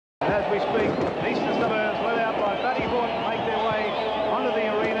we speak. Eastern Suburbs led out by Buddy Vautin make their way onto the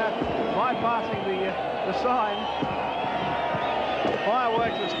arena, bypassing the sign.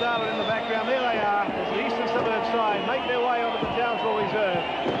 Fireworks have started in the background. There they are, as the Eastern Suburbs side make their way onto the Townsville Reserve.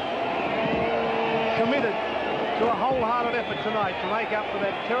 Committed to a wholehearted effort tonight to make up for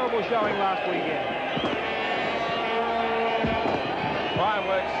that terrible showing last weekend.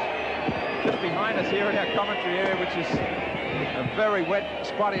 Fireworks just behind us here in our commentary area, which is a very wet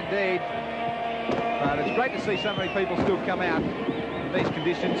spot indeed. But it's great to see so many people still come out in these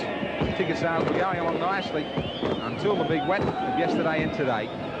conditions. Ticket sales were going along nicely until the big wet of yesterday and today.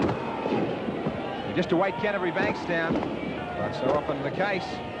 We just await Canterbury Bankstown, but so often the case,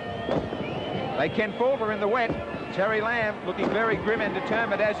 they can falter in the wet. Terry Lamb looking very grim and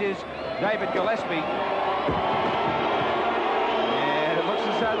determined, as is David Gillespie. And it looks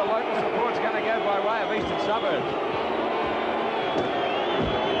as though the local support's going to go by way of Eastern Suburbs.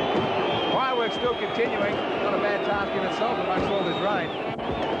 Fireworks still continuing. Not a bad task in itself amongst all this rain.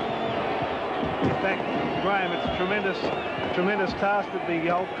 In fact, Graeme, it's a tremendous task that the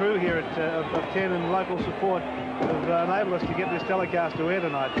old crew here at of 10 and local support have enabled us to get this telecast to air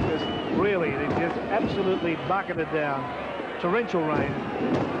tonight, because really it just absolutely bucketed down. Torrential rain.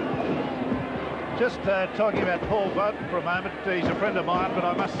 Just talking about Paul Vautin for a moment. He's a friend of mine, but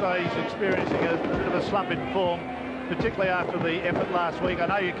I must say he's experiencing a bit of a slump in form, particularly after the effort last week. I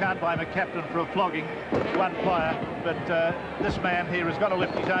know you can't blame a captain for flogging one player, but this man here has got to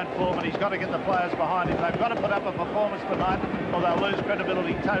lift his own form, and he's got to get the players behind him. They've got to put up a performance tonight, or they'll lose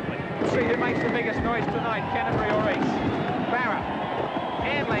credibility totally. See who makes the biggest noise tonight, Canterbury or East. FARRAR.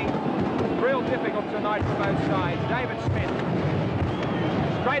 Handling, real difficult tonight for both sides. David Smith.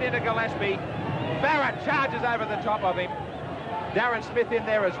 Straight into Gillespie. FARRAR charges over the top of him. Darren Smith in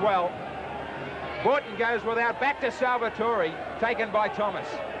there as well. Vautin goes without, back to Salvatori, taken by Thomas.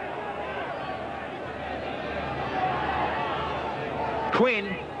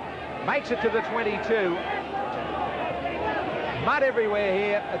 Quinn makes it to the 22. Mud everywhere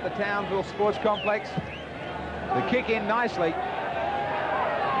here at the Townsville Sports Complex. The kick in nicely.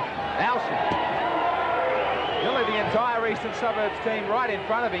 ALCHIN. Nearly the entire Eastern Suburbs team right in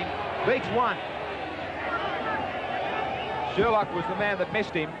front of him. Beats one. SHERLOCK was the man that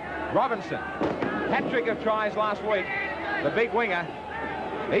missed him. Robinson. Hat-trick of tries last week. The big winger.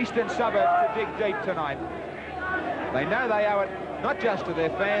 Eastern Suburbs to dig deep tonight. They know they owe it not just to their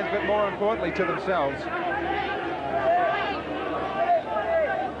fans, but more importantly to themselves.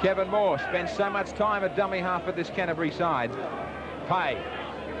 Kevin Moore spends so much time at dummy half of this Canterbury side. Pay.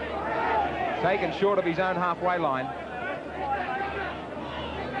 Taken short of his own halfway line.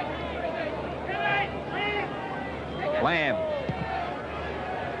 Lamb.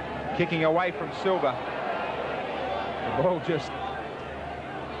 Kicking away from Silva. The ball just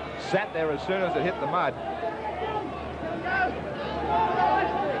sat there as soon as it hit the mud.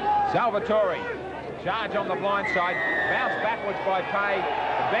 Salvatori. Charge on the blind side. Bounce backwards by Pay.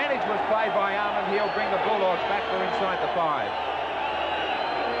 Advantage was played by Almond. He'll bring the Bulldogs back to inside the 5.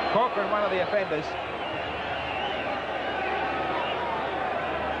 CORCORAN, one of the offenders.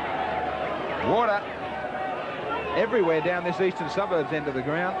 Water everywhere down this Eastern Suburbs end of the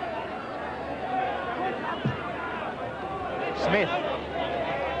ground. Smith.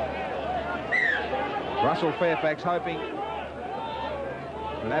 Russell Fairfax hoping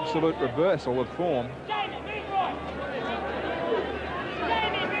for an absolute reversal of form.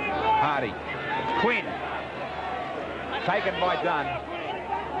 Hardy. Quinn. Taken by Dunn.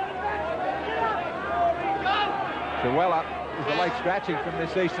 Joella is the late scratching from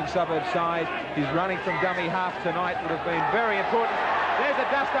this Eastern Suburbs side. His running from dummy half tonight would have been very important. There's a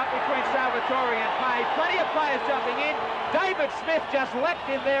dust-up between Salvatori and Pay. Plenty of players jumping in. David Smith just leapt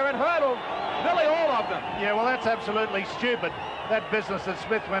in there and hurdled nearly all of them. Yeah, well, that's absolutely stupid. That business that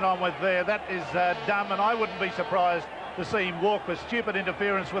Smith went on with there, that is dumb, and I wouldn't be surprised to see him walk for stupid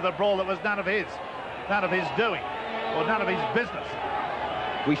interference with a brawl that was none of his doing, or none of his business.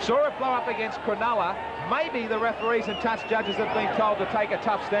 We saw it blow up against Cronulla. Maybe the referees and touch judges have been told to take a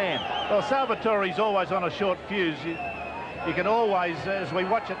tough stand. Well, Salvatori's always on a short fuse. You can always, as we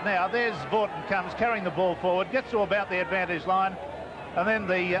watch it now, there's Vautin comes carrying the ball forward, gets to about the advantage line, and then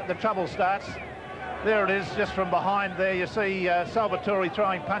the trouble starts. There it is, just from behind there. You see Salvatori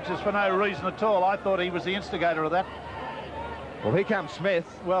throwing punches for no reason at all. I thought he was the instigator of that. Well, here comes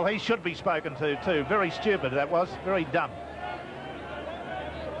Smith. Well, he should be spoken to too. Very stupid that was, very dumb.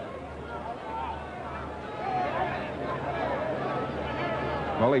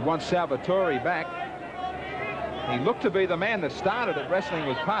 Well, he wants Salvatori back. He looked to be the man that started at wrestling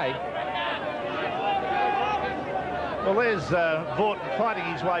with Pay. Well, there's Vautin fighting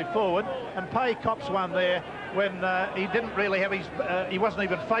his way forward, and Pay cops one there when he didn't really have his... he wasn't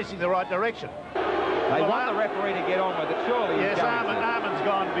even facing the right direction. They want the referee to get on with it, surely. Yes, Almond's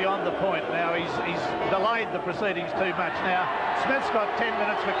gone beyond the point now. He's delayed the proceedings too much now. Smith's got 10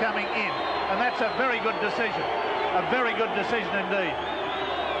 minutes for coming in, and that's a very good decision. A very good decision indeed.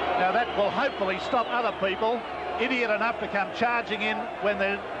 Now, that will hopefully stop other people idiot enough to come charging in when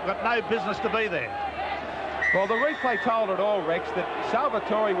they've got no business to be there. Well, the replay told it all, Rex, that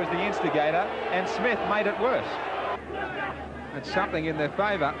Salvatori was the instigator and Smith made it worse. That's something in their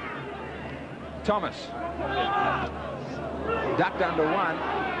favour. Thomas ducked under one.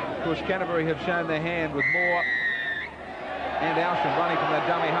 Of course, Canterbury have shown their hand with Moore and ALCHIN running from the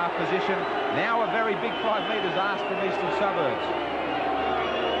dummy half position. Now a very big 5 metres asked from Eastern Suburbs.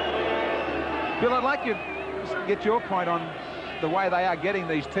 Bill, I'd like you to get your point on the way they are getting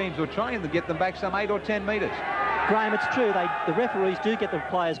these teams, or trying to get them back some 8 or 10 metres. Graeme, it's true, the referees do get the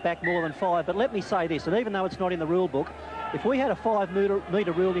players back more than 5, but let me say this, and even though it's not in the rule book, if we had a 5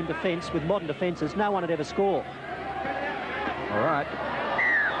 metre rule in defence with modern defences, no one would ever score. All right.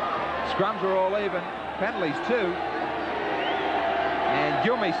 Scrums are all even, penalties too. And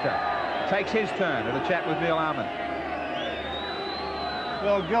GILLMEISTER takes his turn at a chat with Neil Almond.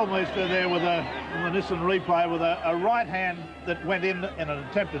 Well, GILLMEISTER there with a Nissan replay with a right hand that went in an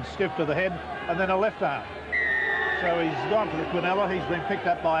attempted stiff to the head, and then a left arm. So he's gone for the Quinella. He's been picked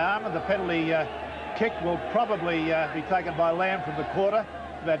up by Almond. The penalty kick will probably be taken by Lamb from the quarter,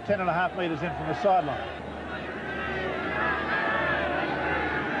 about 10.5 metres in from the sideline.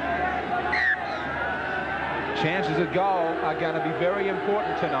 Chances at goal are going to be very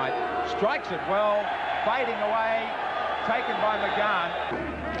important tonight. Strikes it well, fading away, taken by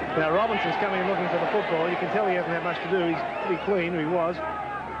McGAHAN. Now Robinson's coming and looking for the football. You can tell he hasn't had much to do. He's pretty clean, he was.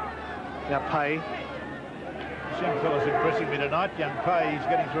 Now Pay. This young fella's impressing me tonight. Young Pay, he's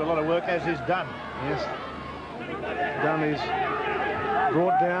getting through a lot of work, as is Dunn. Yes. Dunn is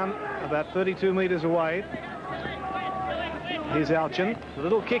brought down about 32 metres away. Here's ALCHIN. A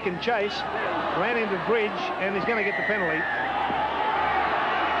little kick and chase. Ran into Bridge, and he's going to get the penalty.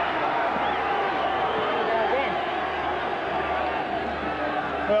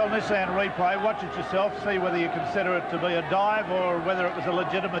 Well, Nissan replay, watch it yourself, see whether you consider it to be a dive or whether it was a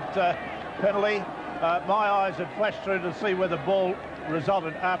legitimate penalty. My eyes had flashed through to see where the ball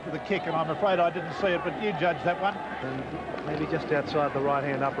resulted after the kick, and I'm afraid I didn't see it, but you judge that one. And maybe just outside the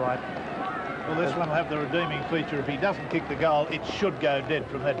right-hand upright. Well, this one will have the redeeming feature. If he doesn't kick the goal, it should go dead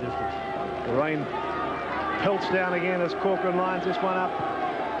from that distance. The rain pelts down again as Corcoran lines this one up.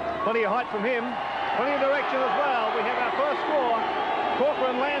 Plenty of height from him, plenty of direction as well. We have our first score.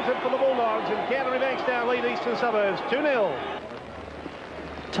 Corcoran lands it for the Bulldogs, and Canterbury Bankstown lead Eastern Suburbs 2-0.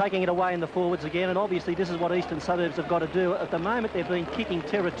 Taking it away in the forwards again, and obviously this is what Eastern Suburbs have got to do. At the moment they've been kicking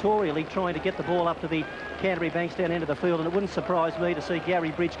territorially, trying to get the ball up to the Canterbury Bankstown end of the field, and it wouldn't surprise me to see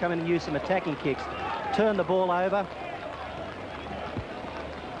Gary Bridge come in and use some attacking kicks. Turn the ball over.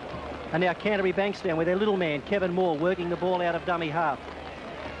 And now Canterbury Bankstown with their little man, Kevin Moore, working the ball out of dummy half.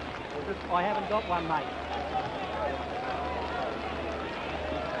 I haven't got one, mate.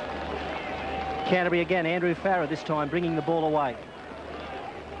 Canterbury again, Andrew Farrah this time, bringing the ball away.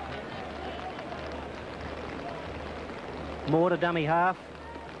 Moore to dummy half.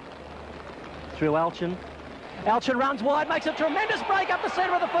 Through ALCHIN. ALCHIN runs wide, makes a tremendous break up the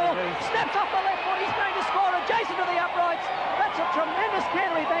centre of the field. Snaps off the left foot, he's going to score adjacent to the uprights. That's a tremendous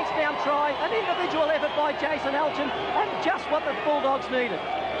Canterbury Bankstown try. An individual effort by Jason ALCHIN, and just what the Bulldogs needed.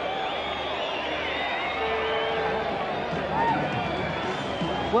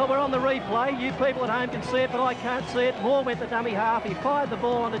 Well, we're on the replay. You people at home can see it, but I can't see it. Moore went the dummy half. He fired the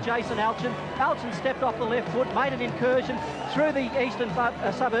ball onto Jason ALCHIN. ALCHIN stepped off the left foot, made an incursion through the Eastern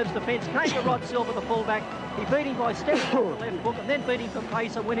Suburbs defence, came to Rod Silva, the fullback. He beat him by stepping off the left foot, and then beat him from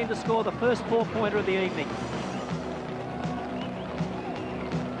pace and went in to score the first 4-pointer of the evening.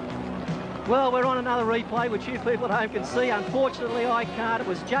 Well, we're on another replay, which you people at home can see. Unfortunately, I can't. It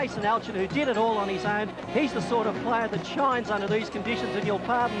was Jason ALCHIN who did it all on his own. He's the sort of player that shines under these conditions, and you'll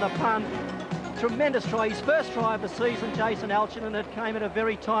pardon the pun. Tremendous try. His first try of the season, Jason ALCHIN, and it came at a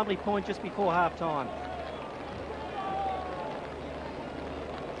very timely point just before half-time.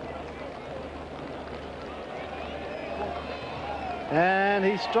 And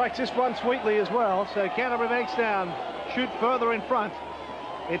he strikes this one sweetly as well, so Canterbury Bankstown shoot further in front.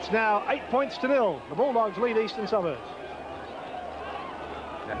 It's now 8 points to 0. The Bulldogs lead Eastern Suburbs.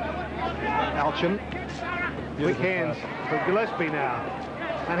 ALCHIN, quick hands for Gillespie now.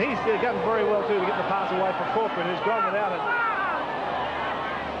 And he's done very well too to get the pass away from Corcoran, who's gone without it.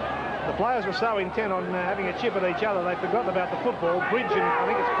 The players were so intent on having a chip at each other, they've forgotten about the football. Bridge and I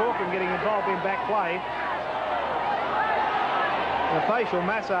think it's CORCORAN getting involved in back play. A facial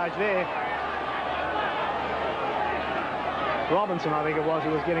massage there. Robinson, I think it was, who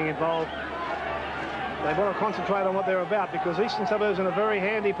was getting involved. They want to concentrate on what they're about, because Eastern Suburbs in a very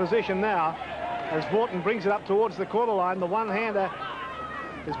handy position now as Vautin brings it up towards the quarter line. The one-hander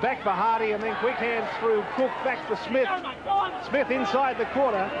is back for Hardy, and then quick hands through Cook, back for Smith. Smith inside the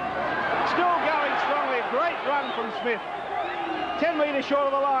quarter, still going strongly. A great run from Smith. 10 metres short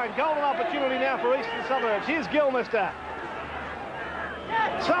of the line. Golden opportunity now for Eastern Suburbs. Here's GILLMEISTER.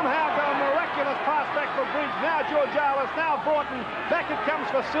 Somehow got a miraculous pass back for Bridge. Now GEORGALLIS, now Vautin. Back it comes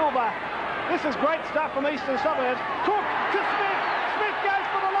for Silva. This is great stuff from Eastern Suburbs. Cook to Smith. Smith goes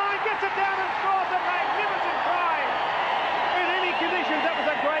for the line, gets it down and scores a magnificent try. In any conditions, that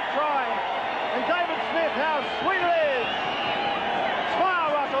was a great try. And David Smith, how sweet it is. Smile,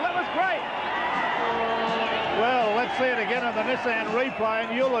 Russell, that was great. Well, let's see it again on the Nissan replay,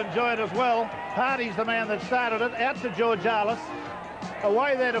 and you'll enjoy it as well. Hardy's the man that started it, out to GEORGALLIS.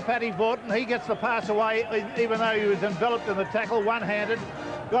 Away there to Paddy Vautin. He gets the pass away, even though he was enveloped in the tackle, one-handed.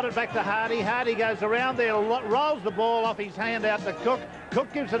 Got it back to Hardy. Hardy goes around there, rolls the ball off his hand out to Cook.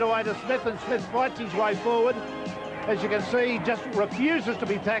 Cook gives it away to Smith, and Smith fights his way forward. As you can see, he just refuses to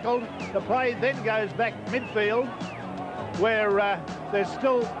be tackled. The play then goes back midfield, where there's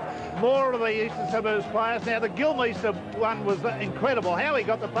still more of the Eastern Suburbs players. Now, the GILLMEISTER one was incredible. How he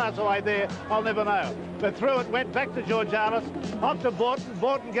got the pass away there, I'll never know. But through it went back to GEORGALLIS, off to Vautin.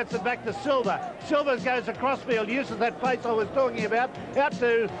 Vautin gets it back to Silva. Silva goes across field, uses that face I was talking about, out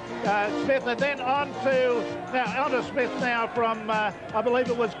to Smith, and then on to Smith now from, I believe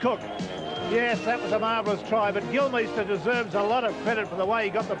it was Cook. Yes, that was a marvellous try, but GILLMEISTER deserves a lot of credit for the way he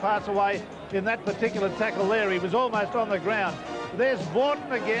got the pass away in that particular tackle there. He was almost on the ground. There's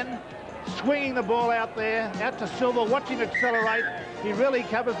Vautin again, swinging the ball out there, out to Silva. Watch him accelerate. He really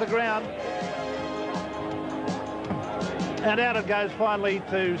covers the ground. And out it goes finally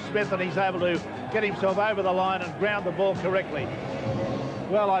to Smith, and he's able to get himself over the line and ground the ball correctly.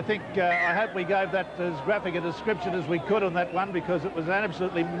 Well, I think, I hope we gave that as graphic a description as we could on that one, because it was an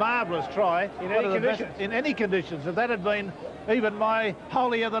absolutely marvellous try. In any conditions. In any conditions. If that had been even my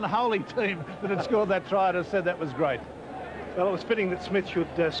holier-than-holy team that had scored that try, I'd have said that was great. Well, it was fitting that Smith should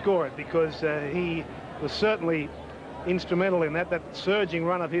score it, because he was certainly instrumental in that. That surging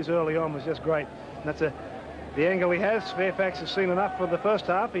run of his early on was just great. And that's the angle he has. FAIRFAX has seen enough for the first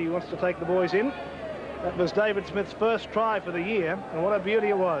half. He wants to take the boys in. That was David Smith's first try for the year, and what a beauty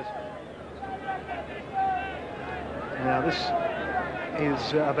it was. Now this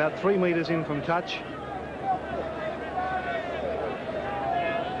is about 3 metres in from touch.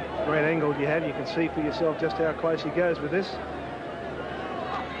 Great angle you have. You can see for yourself just how close he goes with this.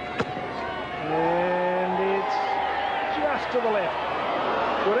 And it's just to the left.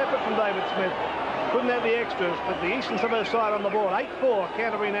 Good effort from David Smith. Couldn't have the extras, but the Eastern Suburbs side on the board. 8-4,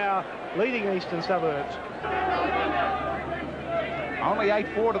 Canterbury now leading Eastern Suburbs. Only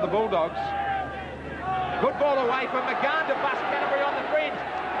 8-4 to the Bulldogs. Good ball away from McGAHAN to bust Canterbury on the fringe.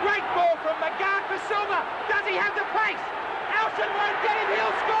 Great ball from McGAHAN for Silva. Does he have the pace? ALCHIN won't get him,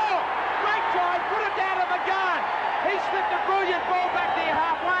 he'll score! Great try, put it down to McGAHAN. He slipped a brilliant ball back near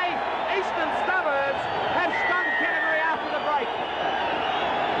halfway. Eastern Suburbs have stung Canterbury after the break.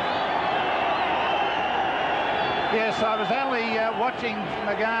 Yes, I was only watching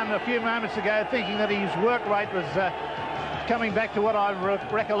McGAHAN a few moments ago, thinking that his work rate was coming back to what I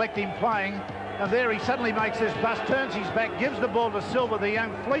recollect him playing. And there he suddenly makes this bust, turns his back, gives the ball to Silva, the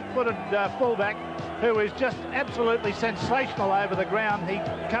young fleet-footed fullback, who is just absolutely sensational over the ground. He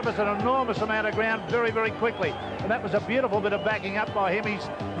covers an enormous amount of ground very, very quickly. And that was a beautiful bit of backing up by him. He's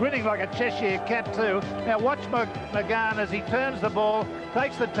grinning like a Cheshire cat too. Now watch McGAHAN as he turns the ball,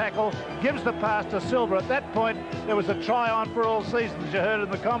 takes the tackle, gives the pass to Silva. At that point, there was a try on for all season, as you heard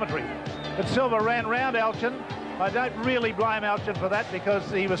in the commentary. But Silva ran round ALCHIN. I don't really blame ALCHIN for that, because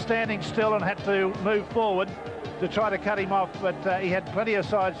he was standing still and had to move forward to try to cut him off, but he had plenty of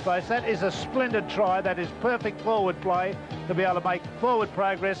side space. That is a splendid try. That is perfect forward play to be able to make forward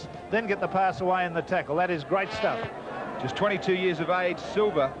progress, then get the pass away in the tackle. That is great stuff. Just 22 years of age,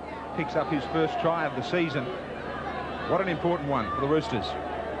 Silva picks up his first try of the season. What an important one for the Roosters.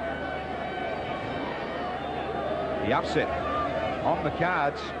 The upset on the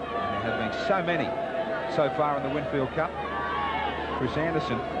cards. There have been so many so far in the Windfield Cup. Chris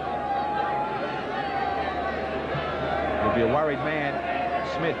Anderson will be a worried man.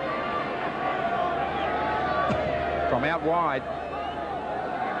 Smith from out wide.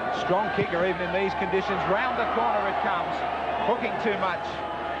 Strong kicker even in these conditions. Round the corner it comes. Hooking too much.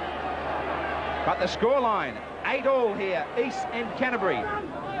 But the scoreline, 8-all here, East and Canterbury.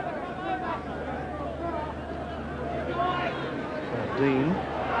 Dean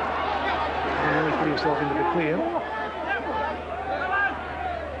really put himself into the clear.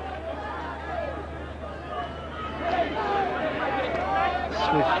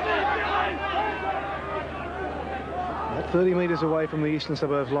 Smith. About 30 metres away from the Eastern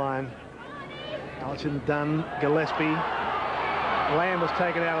Suburbs line. Alchin, Dunn, Gillespie. Lamb was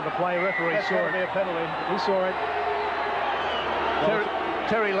taken out of the play. Referee saw it. A penalty. He saw it.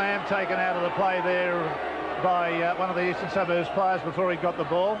 Terry Lamb taken out of the play there by one of the Eastern Suburbs players before he got the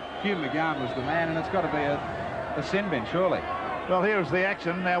ball. Hugh McGAHAN was the man, and it's got to be a sin bin, surely. Well, here's the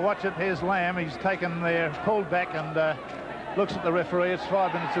action. Now watch it. Here's Lamb. He's taken there, pulled back, and looks at the referee. It's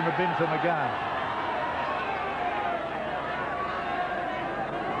 5 minutes in the bin for McGAHAN.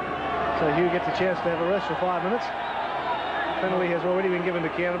 So Hugh gets a chance to have a rest for 5 minutes. The penalty has already been given to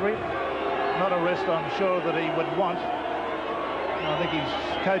Canterbury. Not a rest, I'm sure, that he would want. I think his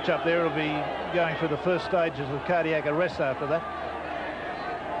coach up there will be going through the first stages of cardiac arrest after that.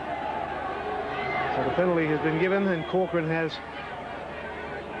 So the penalty has been given, and CORCORAN has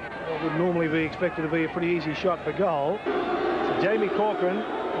what would normally be expected to be a pretty easy shot for goal. So Jamie CORCORAN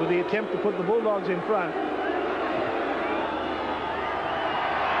with the attempt to put the Bulldogs in front.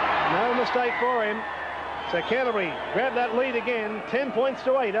 No mistake for him. So Canterbury grab that lead again, 10 points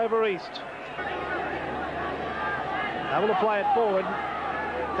to 8 over East. Able to play it forward.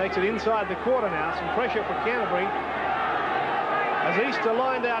 Takes it inside the quarter now. Some pressure for Canterbury as East are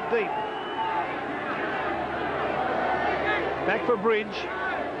lined out deep. Back for Bridge.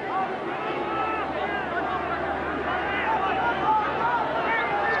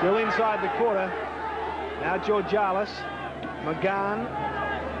 Still inside the quarter. Now GEORGALLIS. McGAHAN.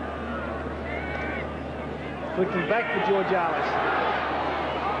 Flicking back for GEORGALLIS.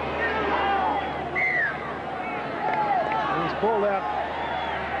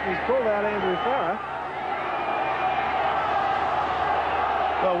 He's pulled out Andrew FARRAR.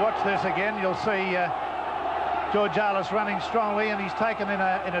 Well, watch this again. You'll see GEORGALLIS running strongly, and he's taken in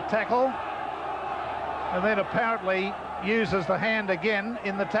a tackle, and then apparently uses the hand again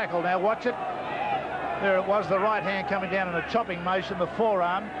in the tackle. Now watch it. There it was, the right hand coming down in a chopping motion, the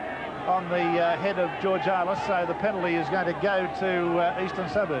forearm on the head of GEORGALLIS. So the penalty is going to go to Eastern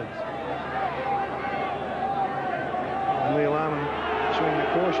Suburbs. Neil Almond showing the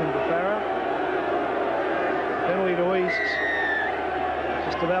caution to FARRAR. Penalty to East.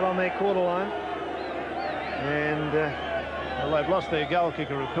 Just about on their quarter line. And well, they've lost their goal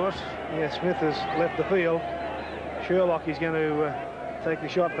kicker, of course. Yeah, Smith has left the field. SHERLOCK is going to take the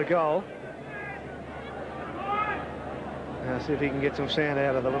shot for goal. Now see if he can get some sand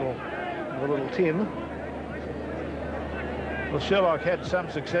out of the little tin. Well, SHERLOCK had some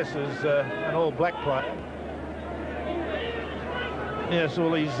success as an all-black player. Yes,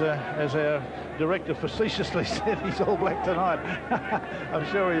 well, he's, as our director facetiously said, he's all black tonight. I'm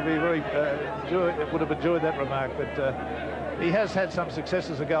sure he'd be very would have enjoyed that remark, but he has had some success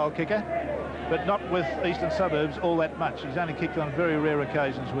as a goal kicker, but not with Eastern Suburbs all that much. He's only kicked on very rare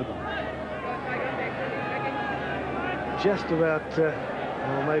occasions with them. Just about,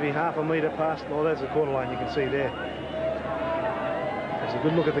 well, maybe half a metre past. Well, there's the quarter line you can see there. There's a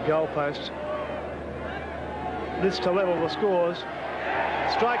good look at the goalpost. This to level the scores.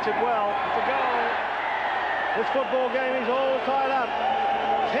 Strikes it well. It's a goal. This football game is all tied up.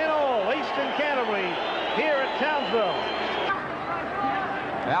 10-all, East and Canterbury here at Townsville.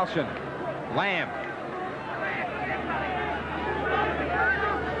 ALCHIN, Lamb.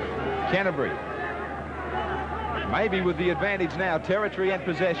 Canterbury. Maybe with the advantage now, territory and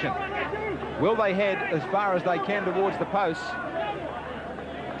possession. Will they head as far as they can towards the posts?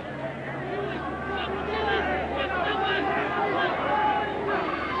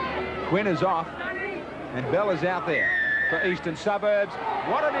 Quinn is off, and Bell is out there for Eastern Suburbs.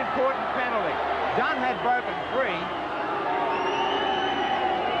 What an important penalty. Dunn had broken free,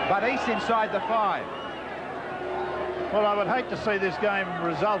 but East inside the 5. Well, I would hate to see this game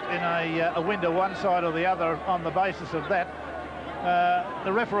result in a win to one side or the other on the basis of that.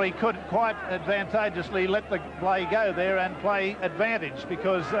 The referee could quite advantageously let the play go there and play advantage,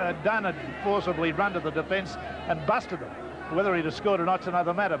 because Dunn had forcibly run to the defence and busted them. Whether he'd have scored or not's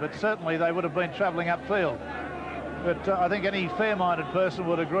another matter, but certainly they would have been travelling upfield. But I think any fair-minded person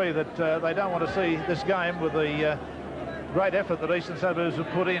would agree that they don't want to see this game, with the great effort that Eastern Suburbs have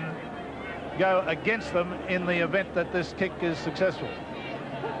put in, go against them in the event that this kick is successful.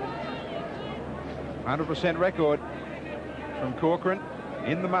 100% record from CORCORAN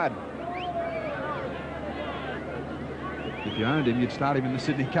in the mud. If you owned him, you'd start him in the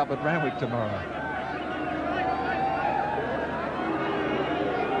Sydney Cup at Randwick tomorrow.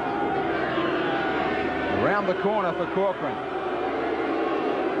 Around the corner for Corcoran.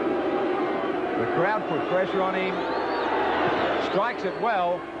 The crowd put pressure on him. Strikes it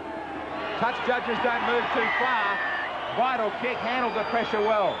well. Touch judges don't move too far. Vital kick, handled the pressure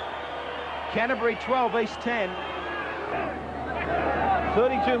well. Canterbury 12, East 10.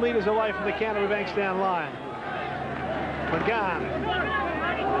 32 metres away from the Canterbury Bankstown line. McGAHAN.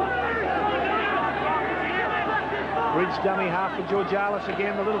 Bridge dummy half for GEORGALLIS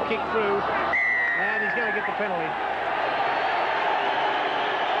again. The little kick through. And he's going to get the penalty.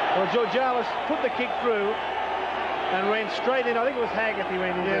 Well, GEORGALLIS put the kick through and ran straight in. I think it was Haggith he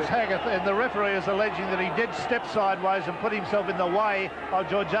ran into. Yes, Haggith. And the referee is alleging that he did step sideways and put himself in the way of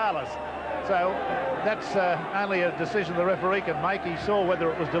GEORGALLIS. So that's only a decision the referee can make. He saw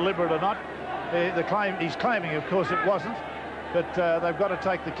whether it was deliberate or not. He's claiming, of course, it wasn't. But they've got to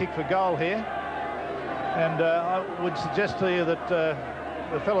take the kick for goal here. And I would suggest to you that the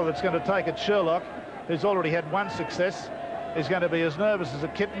fellow that's going to take it, Sherlock, who's already had one success, is going to be as nervous as a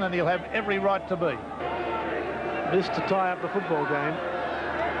kitten, and he'll have every right to be. This to tie up the football game.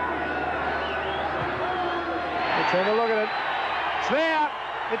 Let's have a look at it. It's there.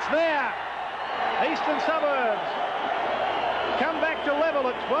 It's there. Eastern Suburbs come back to level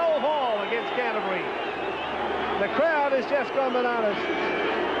at 12-all against Canterbury. The crowd has just gone bananas.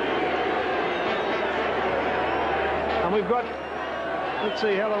 And we've got, let's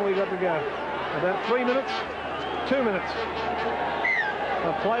see, how long we've got to go? About 3 minutes? 2 minutes.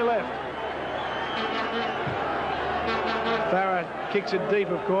 A play left. FARRAR kicks it deep,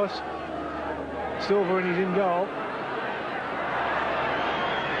 of course. Silva, and he's in goal.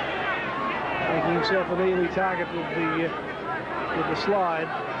 Making himself an early target with the slide.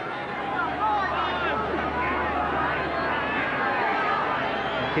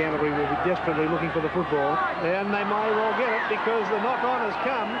 Canterbury will be desperately looking for the football, and they may well get it because the knock-on has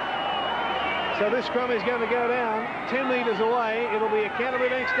come. So this scrum is going to go down 10 metres away. It'll be a Canterbury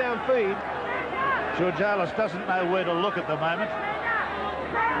Bankstown feed. GEORGALLIS doesn't know where to look at the moment.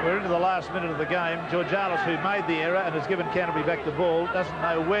 We're into the last minute of the game. GEORGALLIS, who made the error and has given Canterbury back the ball, doesn't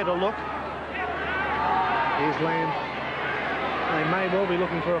know where to look. Here's Land. They may well be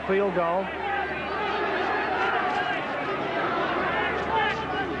looking for a field goal.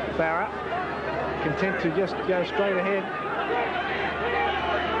 FARRAR content to just go straight ahead.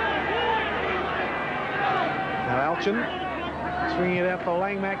 Now ALCHIN swinging it out for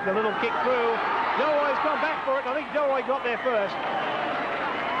Langmack. The little kick through. Delroy's gone back for it. I think Delroy got there first.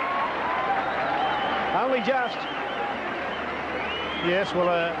 Only just. Yes, well,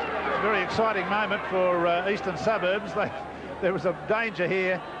 a very exciting moment for Eastern Suburbs. There was a danger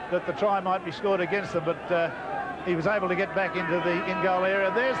here that the try might be scored against them, but he was able to get back into the in-goal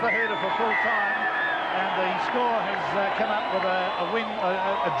area. There's the header for full time, and the score has come up with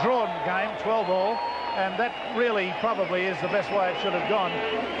a drawn game, 12-all, and that really probably is the best way it should have gone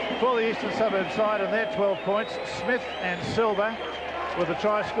for the Eastern Suburbs side, and they're 12 points. Smith and Silva were the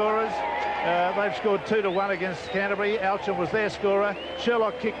try scorers. They've scored 2-1 against Canterbury. ALCHIN was their scorer.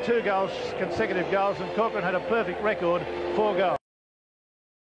 Sherlock kicked 2 goals, consecutive goals, and CORCORAN had a perfect record, 4 goals.